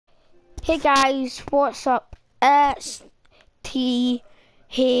Hey guys, what's up? It's THPG.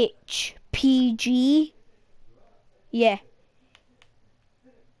 Yeah.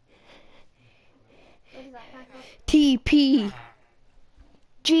 What does that stand for? TPG.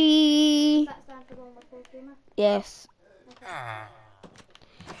 Does that stand for Only Pro Gamer? Yes. Okay.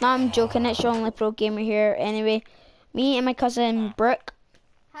 No, I'm joking. It's your only pro gamer here. Anyway, me and my cousin Brooke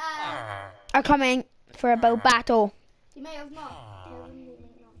Hi. are coming for a bow battle. You might have not. Tell them they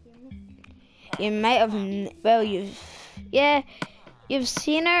might not hear me. You might have, you've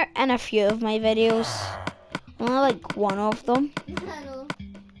seen her in a few of my videos. Only like one of them, I know.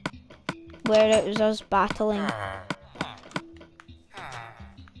 where it was us battling.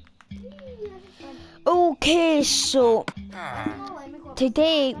 Okay, so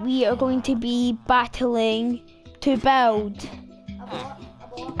today we are going to be battling to build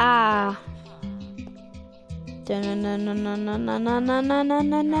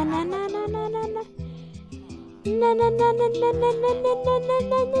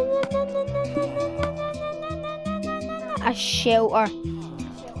a shelter,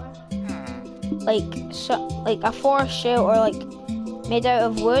 like a forest shelter, like made out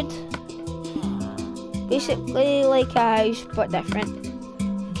of wood. Basically like a house, but different.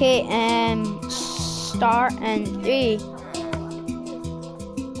 Okay, start in 3.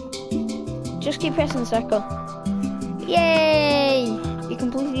 Just keep pressing circle. Yay! You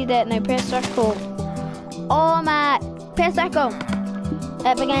completed it. Now press circle. Oh my! Press circle.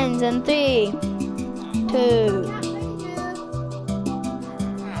 It begins in 3, 2.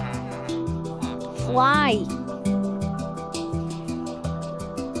 Fly.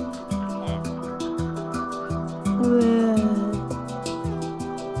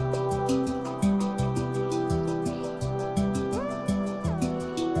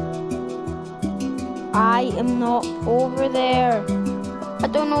 I am not over there. I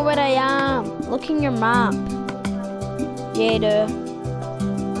don't know where I am. Look in your map. Yeah, duh.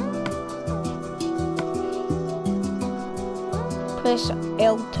 Press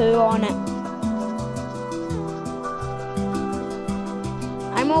L2 on it.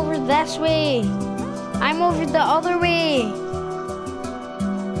 I'm over this way. I'm over the other way.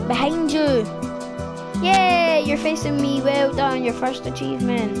 Behind you. Yay, you're facing me. Well done, your first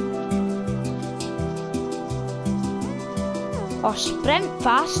achievement. Or sprint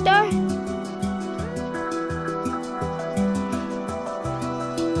faster.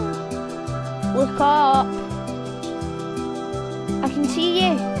 Look up. I can see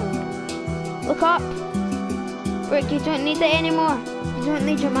you. Look up. Brooke, you don't need it anymore. You don't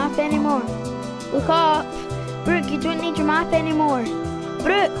need your map anymore. Look up. Brooke, you don't need your map anymore.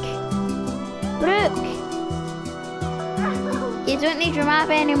 Brooke. Brooke. You don't need your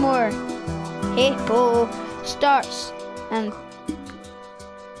map anymore. Hey ho. Starts.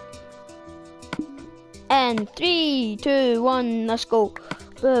 And 3, 2, 1, let's go.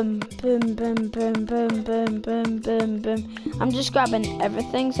 Boom, boom, boom, boom, boom, boom, boom, boom, boom. I'm just grabbing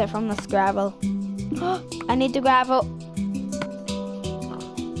everything except from this gravel. I need the gravel.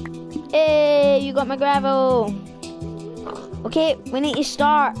 Hey, you got my gravel. Okay, we need to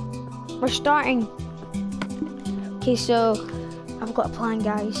start. We're starting. Okay, so I've got a plan,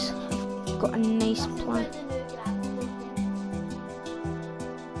 guys. I've got a nice plan.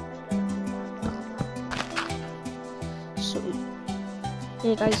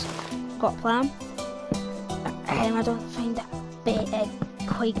 Hey guys, got a plan. I don't find that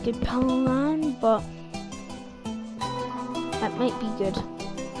quite good plan, but it might be good.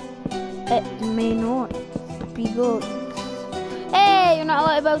 It may not be good. Hey, you're not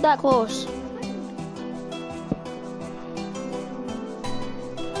allowed to build that close.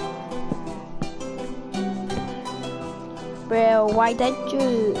 Well, why did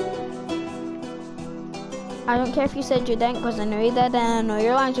you? I don't care if you said you didn't, because I know you did, and I know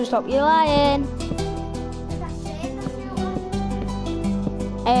you're lying, so stop you lying.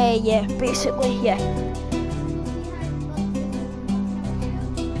 Yeah, basically, yeah.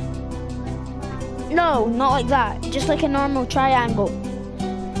 No, not like that. Just like a normal triangle.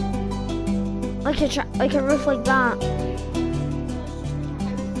 Like a roof like that.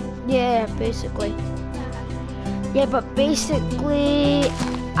 Yeah, basically. Yeah, but basically,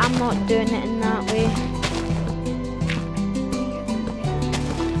 I'm not doing it in that way.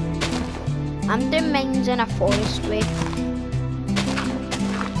 I'm doing mines in a forest way.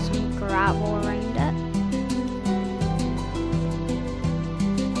 Some gravel around it.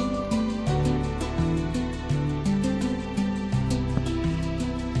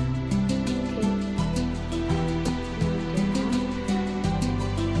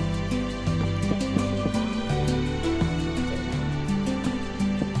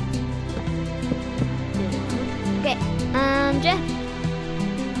 Jump.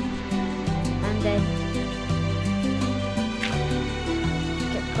 And then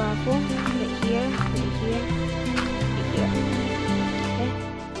get purple. Put it here. Put it here. Put it here. Okay.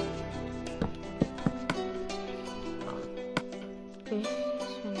 Okay.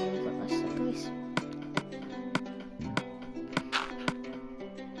 So now we've got this in place.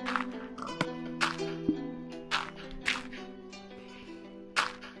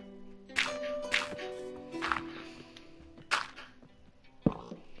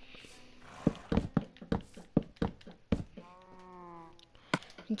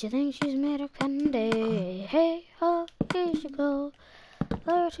 Do you think she's made of candy? Hey ho, here she goes.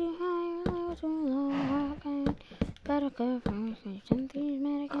 Lower too high, lower too low. I can't better go for her. She thinks she's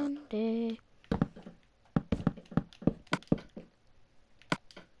made of candy.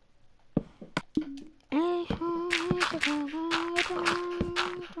 Hey ho, here she goes. Lower too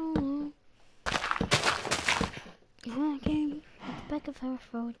high, too low. I came at the back of her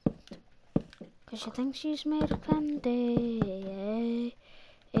throat. 'Cause she thinks she's made of candy.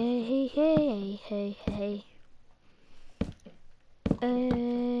 Hey, hey, hey, hey, hey.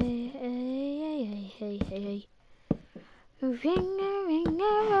 Hey, hey, hey, hey, hey. Ring a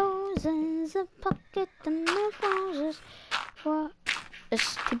roses, a pocket and the roses. What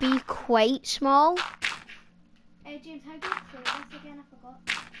is to be quite small? Hey James, how do you clear this again? I forgot.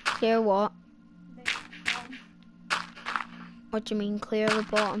 Clear what? The bottom. What do you mean clear the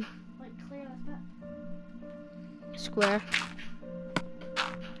bottom? Like clear this bit. Square.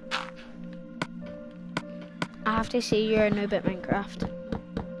 I have to say you're a noob at Minecraft.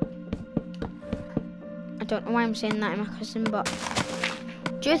 I don't know why I'm saying that to my cousin, but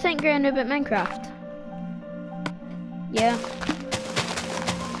do you think you're a noob at Minecraft? Yeah.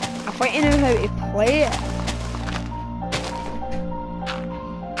 I thought you knew how to play it.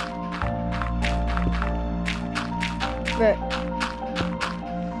 But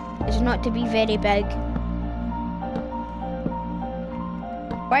it's not to be very big.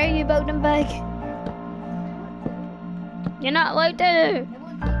 Why are you building big? You're not allowed to.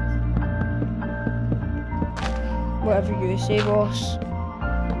 Whatever you say, boss.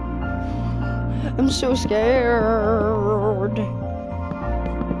 I'm so scared.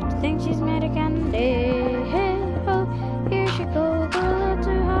 Think she's made of candy. Hey ho, here she goes. Go a little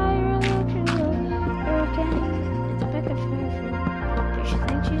too high, or a little too low. Hurricane at the back of her throat. Does she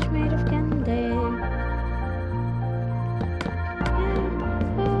think she's made of candy? Hey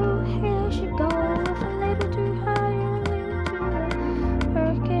ho, here she goes. A little too high, or a little too low.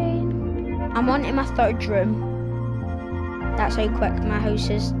 Hurricane. I'm on to my third room. That's how quick my house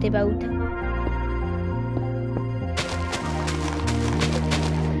is to build.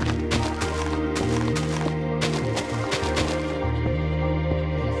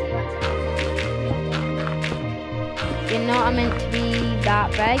 You're not meant to be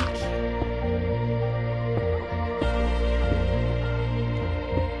that big.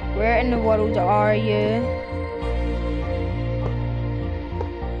 Where in the world are you?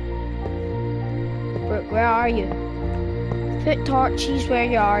 Brooke, where are you? Put torches where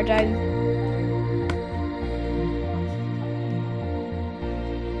you are down.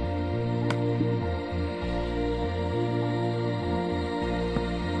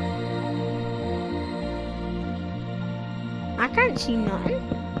 I can't see nothing.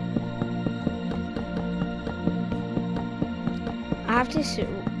 I have to sit.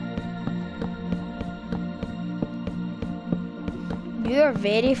 You are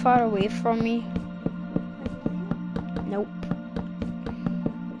very far away from me. Nope.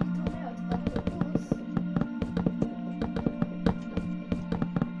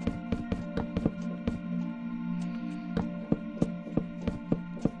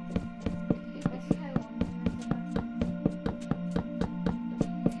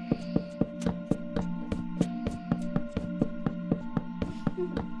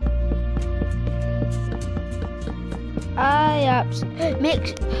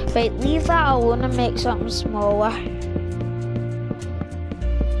 Wait, leave that alone and make something smaller.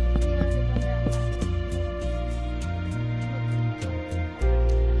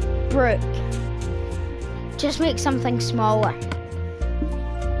 Brooke, just make something smaller.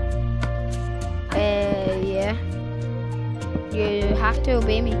 Yeah. You have to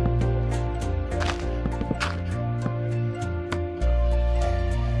obey me.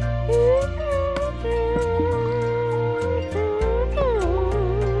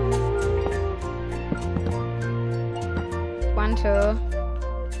 One, two.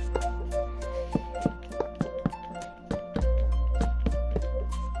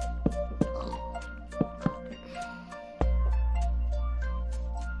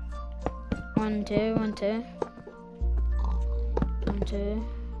 One, two, one, two. 1, 2.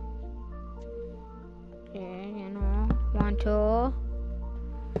 Yeah, you know, 1, 2.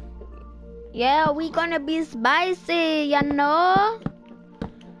 Yeah, we gonna be spicy, you know.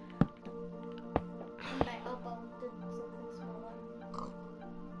 Right, I'll go and do something smaller.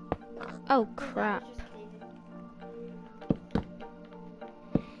 Oh That crap. was just kidding.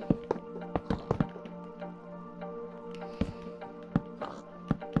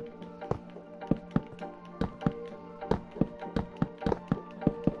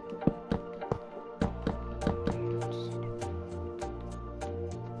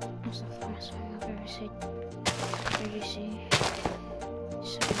 That's the first thing I've ever seen. Where you see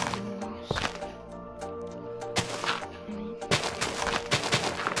something else.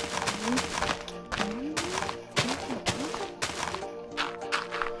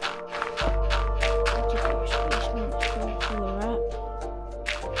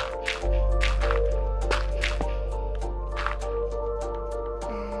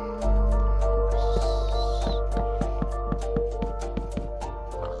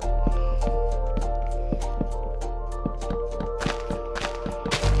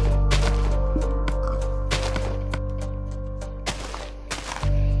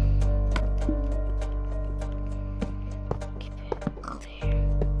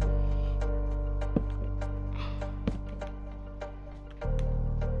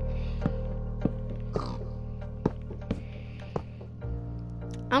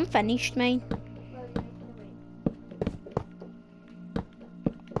 I'm finished, mate. Well, you're making a ring.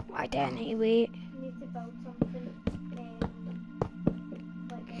 I don't need to wait. You need to build something,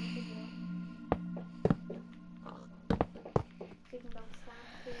 like over here. So you can build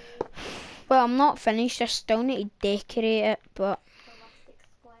statues, Well, I'm not finished. I still need to decorate it, but elastic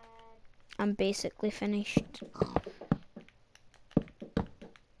squares. I'm basically finished. I'm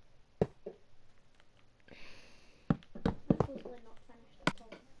totally not finished at all.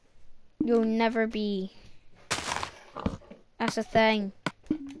 You'll never be. That's the thing.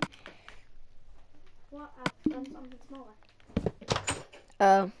 What? I've done something smaller.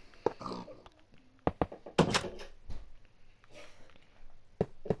 Oh.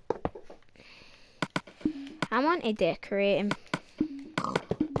 I want to decorate him. I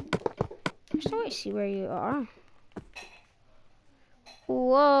just want to see where you are.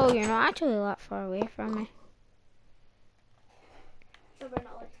 Whoa, you're not actually that far away from me. So we're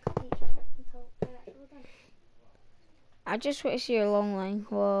not allowed to cut each other until they're actually done. I just want to see your long line.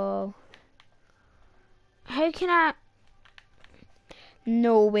 Whoa. How can I?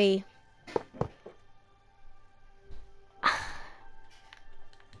 No way.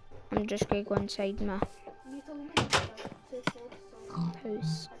 I'm just going to go inside my You told me to build two floors, so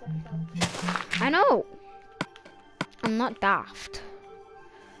house. I didn't build. I know. I'm not daft.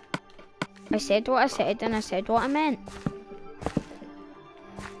 I said what I said and I said what I meant.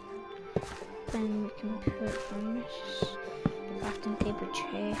 Then we can put furnace, crafting table,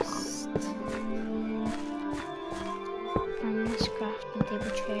 chest. Furnace, crafting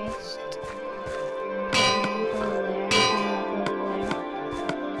table, chest.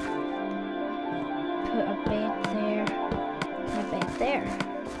 Put a bed there. And a bed there.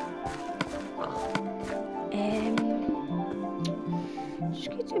 Just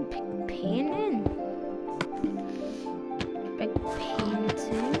get a big painting. Big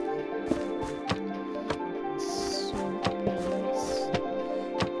painting. So famous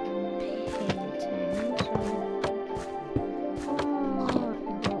painting. So, no,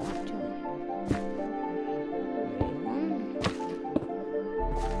 actually.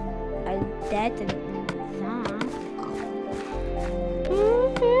 I didn't know that.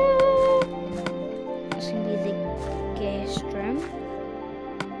 It's gonna be the guest room.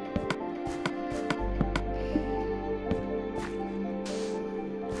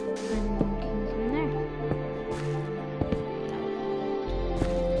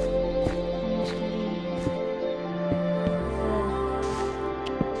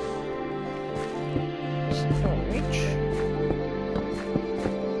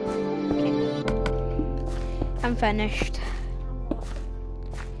 I'm finished.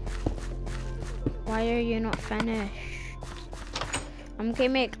 Why are you not finished? I'm gonna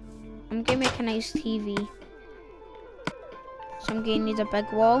make a nice TV. So I'm gonna need a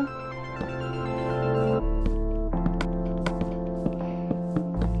big wall.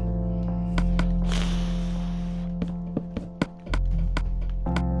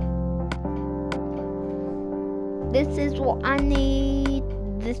 This is what I need.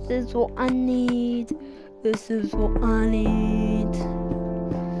 This is what I need. This is what I need.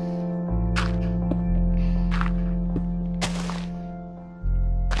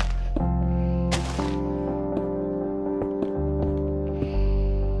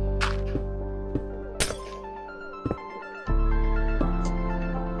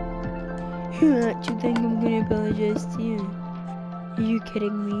 You actually think I'm gonna apologize to you? Are you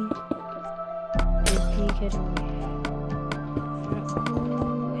kidding me? Are you kidding me?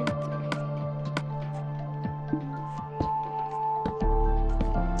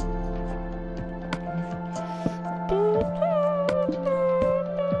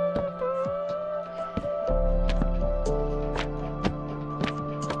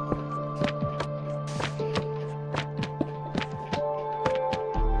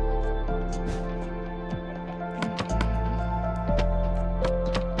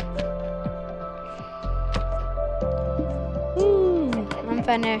 I'm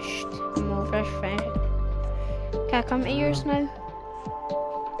finished. I'm over finished. Can I come to yours now?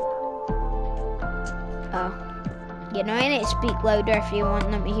 Oh. You know, I need to speak louder if you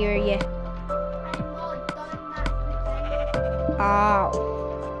want them to hear you. I'm not done that thing. Oh.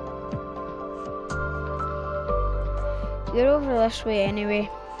 You're over this way anyway.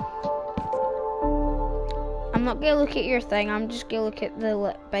 I'm not gonna look at your thing, I'm just gonna look at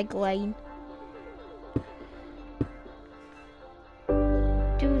the big line.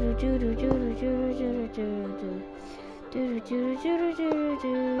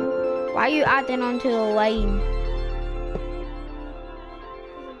 Why are you adding onto the line?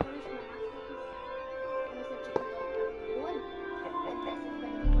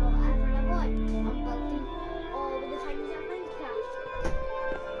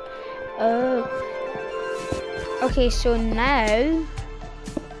 Oh. Okay, so now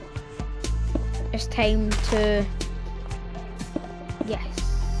it's time to. Yes.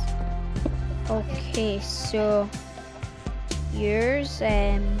 Okay, so yours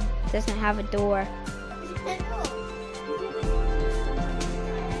doesn't have a door.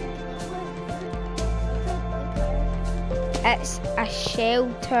 It's a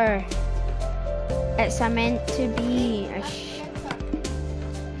shelter. It's meant to be a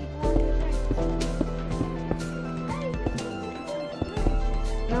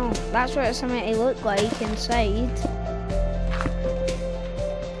No, that's what it's meant to look like inside.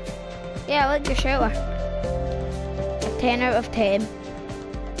 Yeah, I like your shelter. A 10 out of 10.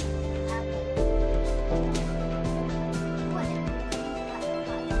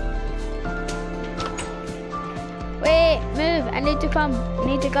 Wait, move. I need to come. I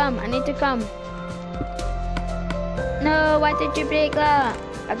need to come. I need to come. No, why did you break that?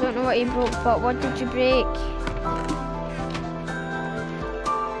 I don't know what you broke, but what did you break?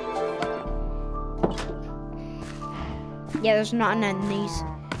 Yeah, there's nothing in these.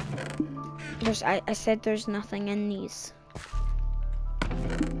 I said there's nothing in these.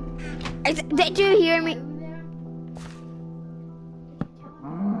 Did you hear me?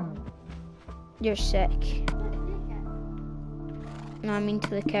 You're sick. No, I mean to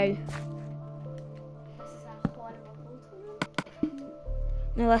the cow.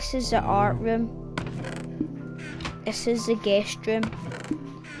 No, this is the art room. This is the guest room.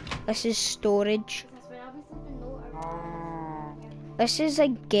 This is storage. This is a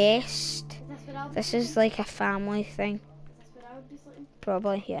guest. This is like a family thing.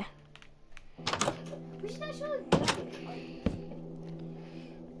 Probably, yeah.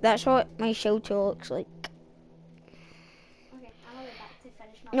 That's what my shelter looks like.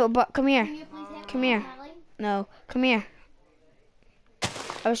 No, but come here. Come here. No, come here.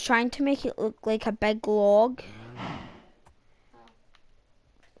 I was trying to make it look like a big log.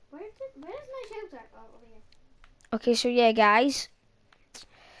 Where's my shelter? Oh, over here. Okay, so yeah, guys.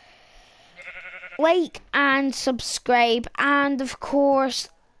 Like and subscribe, and of course,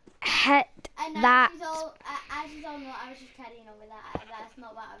 hit that. As you all know, I was just carrying on with that. That's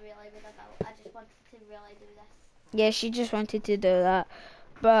not what I really was about. I just wanted to really do this. Yeah, she just wanted to do that.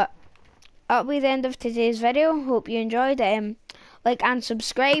 But that'll be the end of today's video. Hope you enjoyed it. Like and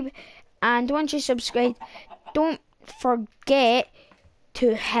subscribe, and once you subscribe, don't forget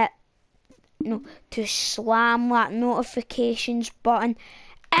to to slam that notifications button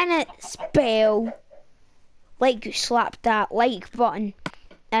and its bell, like you slapped that like button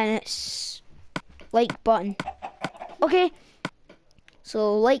and its like button. Okay,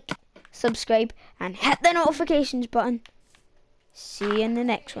 so like, subscribe, and hit the notifications button. See you in the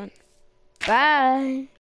next one. Bye.